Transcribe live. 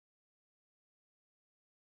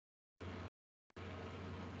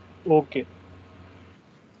Okay.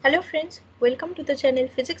 Hello friends, welcome to the channel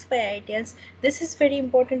Physics by IITians. This is very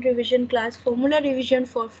important revision class, formula revision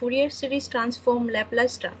for Fourier series transform,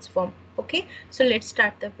 Laplace transform. Okay, so let's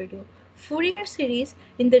start the video. Fourier series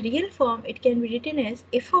in the real form, it can be written as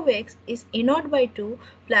f of x is a naught by 2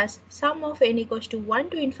 plus sum of n equals to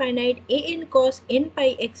 1 to infinite a n cos n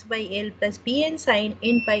pi x by l plus b n sin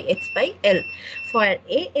n pi x by l. For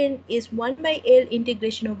a n is 1 by l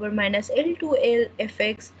integration over minus l to l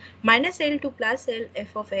fx minus L to plus L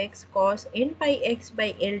f of x cos n pi x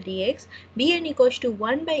by L dx, Bn equals to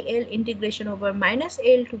 1 by L integration over minus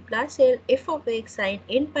L to plus L f of x sin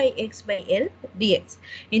n pi x by L dx.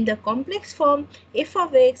 In the complex form, f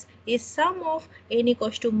of x is sum of n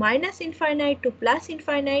equals to minus infinite to plus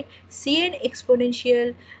infinite Cn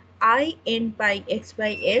exponential I n pi x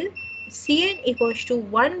by L Cn equals to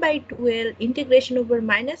 1 by 2L integration over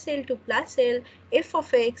minus L to plus L f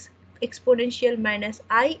of x exponential minus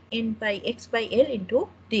I n pi x by L into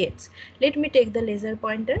dx. Let me take the laser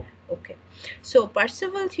pointer. Okay. So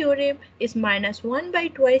Participle theorem is minus 1 by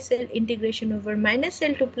twice L integration over minus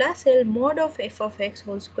L to plus L mod of f of x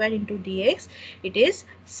whole square into dx. It is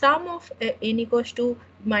sum of n equals to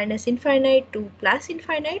minus infinite to plus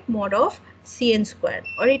infinite mod of Cn square,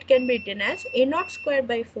 or it can be written as a naught square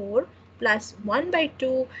by 4 plus 1 by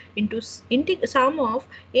 2 into sum of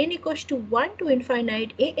n equals to 1 to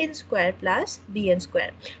infinite a n square plus b n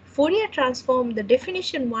square. Fourier transform, the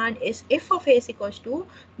definition 1 is f of s equals to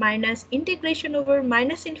minus integration over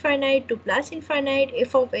minus infinite to plus infinite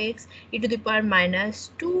f of x e to the power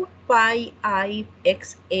minus 2 pi I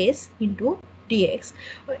x s into dx.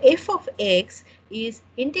 F of x is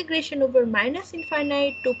integration over minus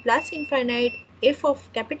infinite to plus infinite f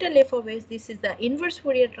of capital F of s, this is the inverse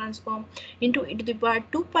Fourier transform, into e to the power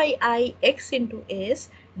 2 pi I x into s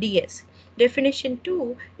ds. Definition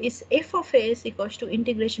 2 is f of s equals to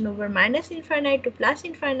integration over minus infinite to plus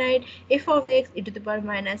infinite f of x e to the power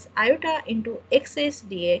minus iota into xs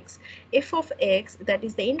dx. F of x, that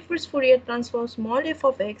is the inverse Fourier transform small f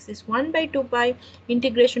of x, is 1 by 2 pi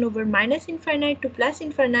integration over minus infinite to plus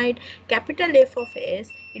infinite capital F of s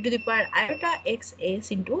e to the power iota xs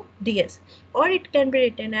into ds. Or it can be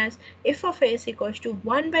written as f of s equals to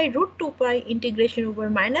 1 by root 2 pi integration over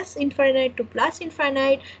minus infinite to plus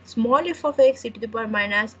infinite small f of x e to the power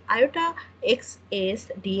minus iota xs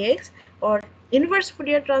dx. Or inverse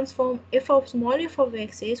Fourier transform f of small f of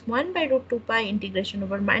x is 1 by root 2 pi integration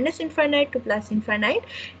over minus infinite to plus infinite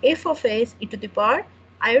f of s e to the power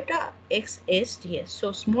iota xs ds.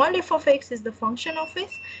 So small f of x is the function of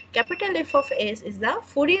s, capital F of s is the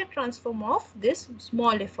Fourier transform of this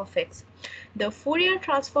small f of x. The Fourier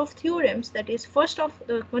transform theorems, that is first of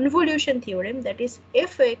the convolution theorem, that is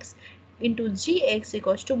fx into gx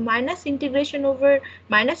equals to minus integration over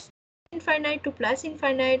minus infinite to plus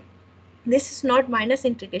infinite. This is not minus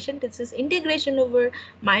integration, this is integration over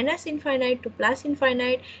minus infinite to plus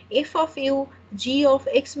infinite f of u g of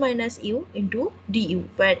x minus u into du,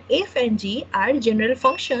 where f and g are general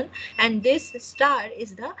function and this star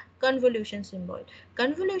is the convolution symbol.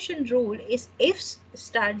 Convolution rule is f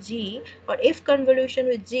star g, or f convolution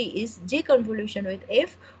with g is g convolution with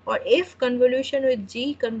f, or f convolution with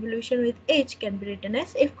g convolution with h can be written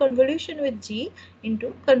as f convolution with g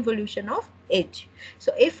into convolution of h.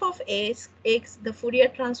 So f of s x, the Fourier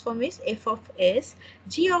transform is f of s,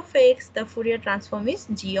 g of x, the Fourier transform is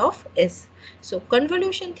g of s. So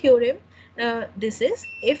convolution theorem, this is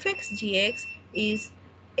fx gx is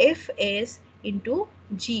fs into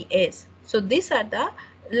gs. So these are the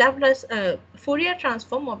Laplace Fourier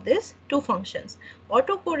transform of these two functions.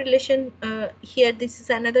 Autocorrelation, here this is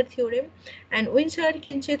another theorem, and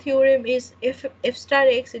Windsorg-Kinche theorem is f star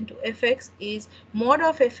x into fx is mod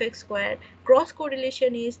of fx square. Cross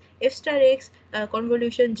correlation is f star x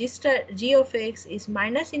convolution g of x is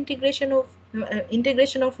minus integration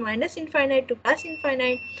of minus infinite to plus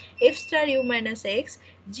infinite f star u minus x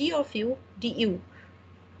g of u du.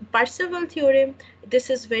 Participle theorem, this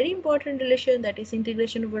is very important relation, that is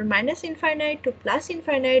integration over minus infinite to plus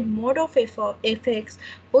infinite mod of f of fx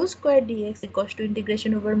whole square dx equals to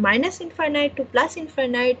integration over minus infinite to plus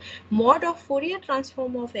infinite mod of Fourier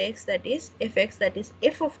transform of x, that is fx, that is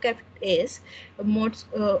f of cap s mod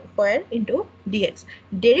square into dx.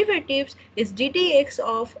 Derivatives is ddx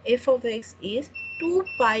of f of x is 2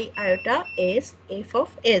 pi iota s f of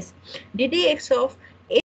s. ddx of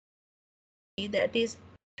f, that is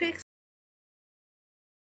fx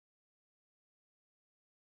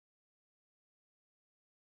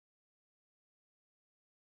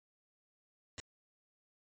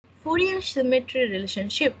Fourier symmetry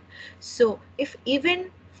relationship. So if even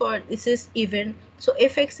for this is even, so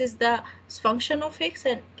fx is the function of x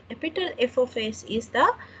and capital F of S is the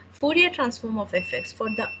Fourier transform of fx. For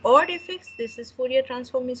the odd fx, this is Fourier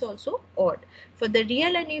transform is also odd. For the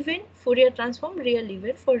real and even, Fourier transform real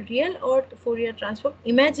even. For real odd, Fourier transform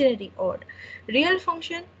imaginary odd. Real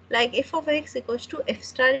function like f of x equals to f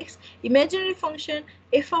star x. Imaginary function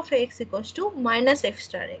f of x equals to minus f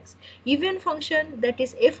star x. Even function, that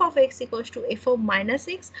is f of x equals to f of minus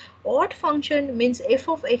x. Odd function means f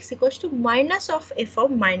of x equals to minus of f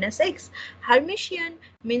of minus x. Hermitian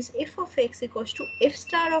means f of x equals to f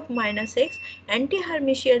star of minus x.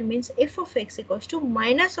 Anti-Hermitian means f of x equals to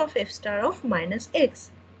minus of f star of minus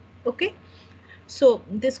x. Okay. So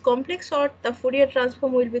this complex odd, the Fourier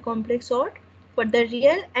transform will be complex odd. For the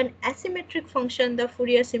real and asymmetric function, the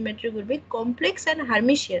Fourier symmetry will be complex and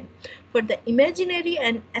Hermitian. For the imaginary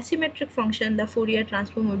and asymmetric function, the Fourier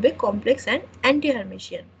transform will be complex and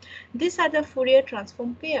anti-Hermitian. These are the Fourier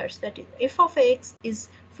transform pairs. That is, f of x is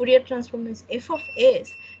Fourier transform is f of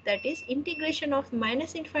s. That is integration of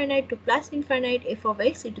minus infinite to plus infinite f of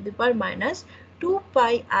x e to the power minus 2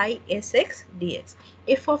 pi I sx dx.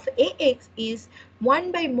 F of ax is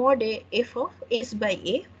 1 by mod a f of s by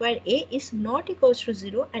a, where a is not equals to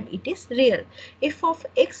 0 and it is real. F of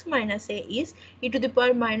x minus a is e to the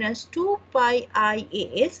power minus 2 pi I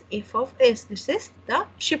as f of s. This is the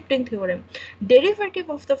shifting theorem. Derivative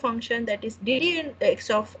of the function, that is ddx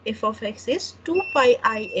of f of x is 2 pi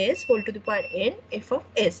I s whole to the power n f of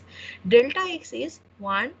s. Delta x is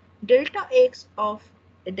 1. Delta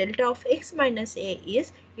of x minus a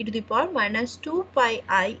is e to the power minus 2 pi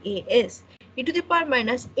I as. E to the power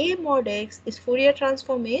minus a mod x is Fourier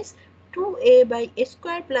transform is 2a by a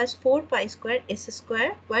square plus 4 pi square s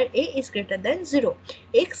square, where a is greater than 0.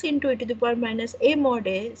 X into e to the power minus a mod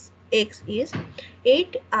x is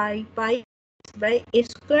 8i pi by a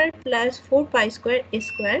square plus 4 pi square s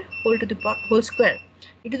square whole to the power whole square.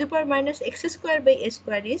 E to the power minus x square by a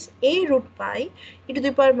square is a root pi e to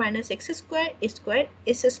the power minus x square s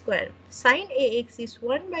square. Sin ax is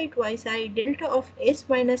 1 by twice I delta of s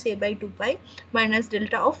minus a by 2 pi minus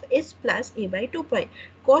delta of s plus a by 2 pi.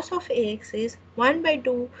 Cos of ax is 1 by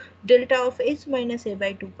 2 delta of s minus a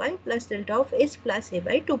by 2 pi plus delta of s plus a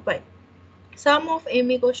by 2 pi. Sum of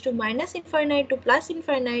m equals to minus infinite to plus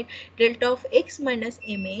infinite delta of x minus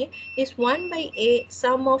ma is 1 by a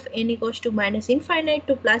sum of n equals to minus infinite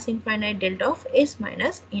to plus infinite delta of s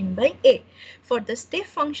minus n by a. For the step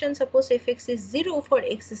function, suppose fx is 0 for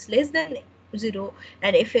x is less than 0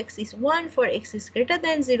 and fx is 1 for x is greater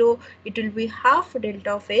than 0, it will be half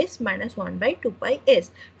delta of s minus 1 by 2 pi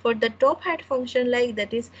s. For the top hat function, like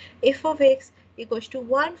that is f of x equals to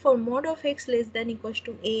 1 for mod of x less than equals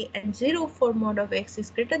to a and 0 for mod of x is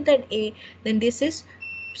greater than a, then this is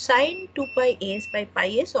sine 2 pi s by pi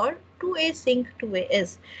s or 2a sinc 2a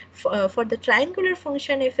s. For the triangular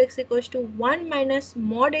function fx equals to 1 minus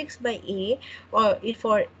mod x by a, or if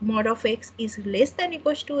for mod of x is less than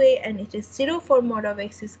equals to a and it is 0 for mod of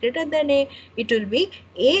x is greater than a, it will be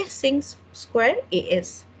a sinc square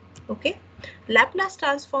as. Okay. Laplace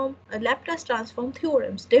transform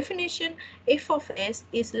theorems. Definition: f of s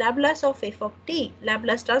is Laplace of f of t.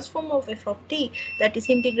 Laplace transform of f of t, that is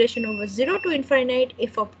integration over 0 to infinite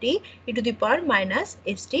f of t e to the power minus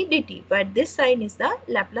st dt, but this sign is the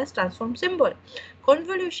Laplace transform symbol.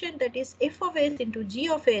 Convolution, that is f of s into g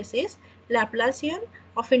of s, is Laplacian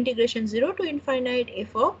of integration 0 to infinite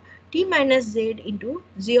f of t minus z into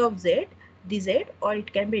g of z dz, or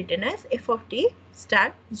it can be written as f of t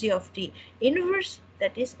star g of t. Inverse,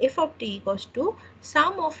 that is f of t equals to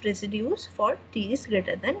sum of residues for t is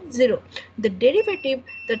greater than 0. The derivative,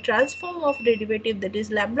 the transform of derivative, that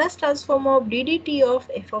is Laplace transform of ddt of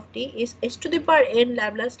f of t is h to the power n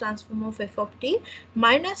Laplace transform of f of t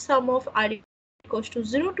minus sum of r equals to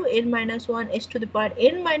 0 to n minus 1 h to the power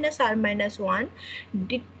n minus r minus 1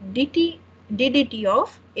 ddt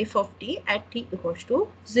of f of t at t equals to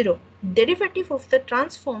 0. Derivative of the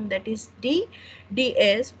transform, that is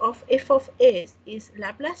ds of f of s, is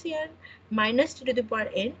Laplacian minus t to the power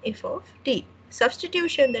n f of t.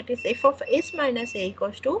 Substitution, that is f of s minus a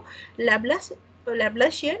equals to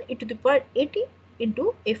Laplacian e to the power at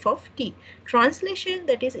into f of t. Translation,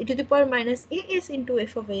 that is e to the power minus as into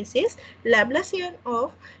f of s, is Laplacian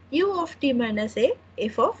of u of t minus a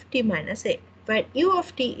f of t minus a, where u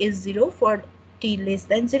of t is 0 for t less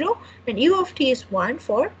than 0 and u of t is 1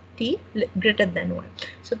 for t greater than 1.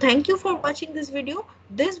 So thank you for watching this video.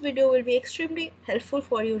 This video will be extremely helpful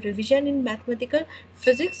for your revision in mathematical,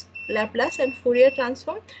 physics, Laplace and Fourier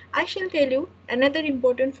transform. I shall tell you another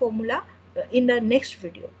important formula in the next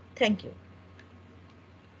video. Thank you.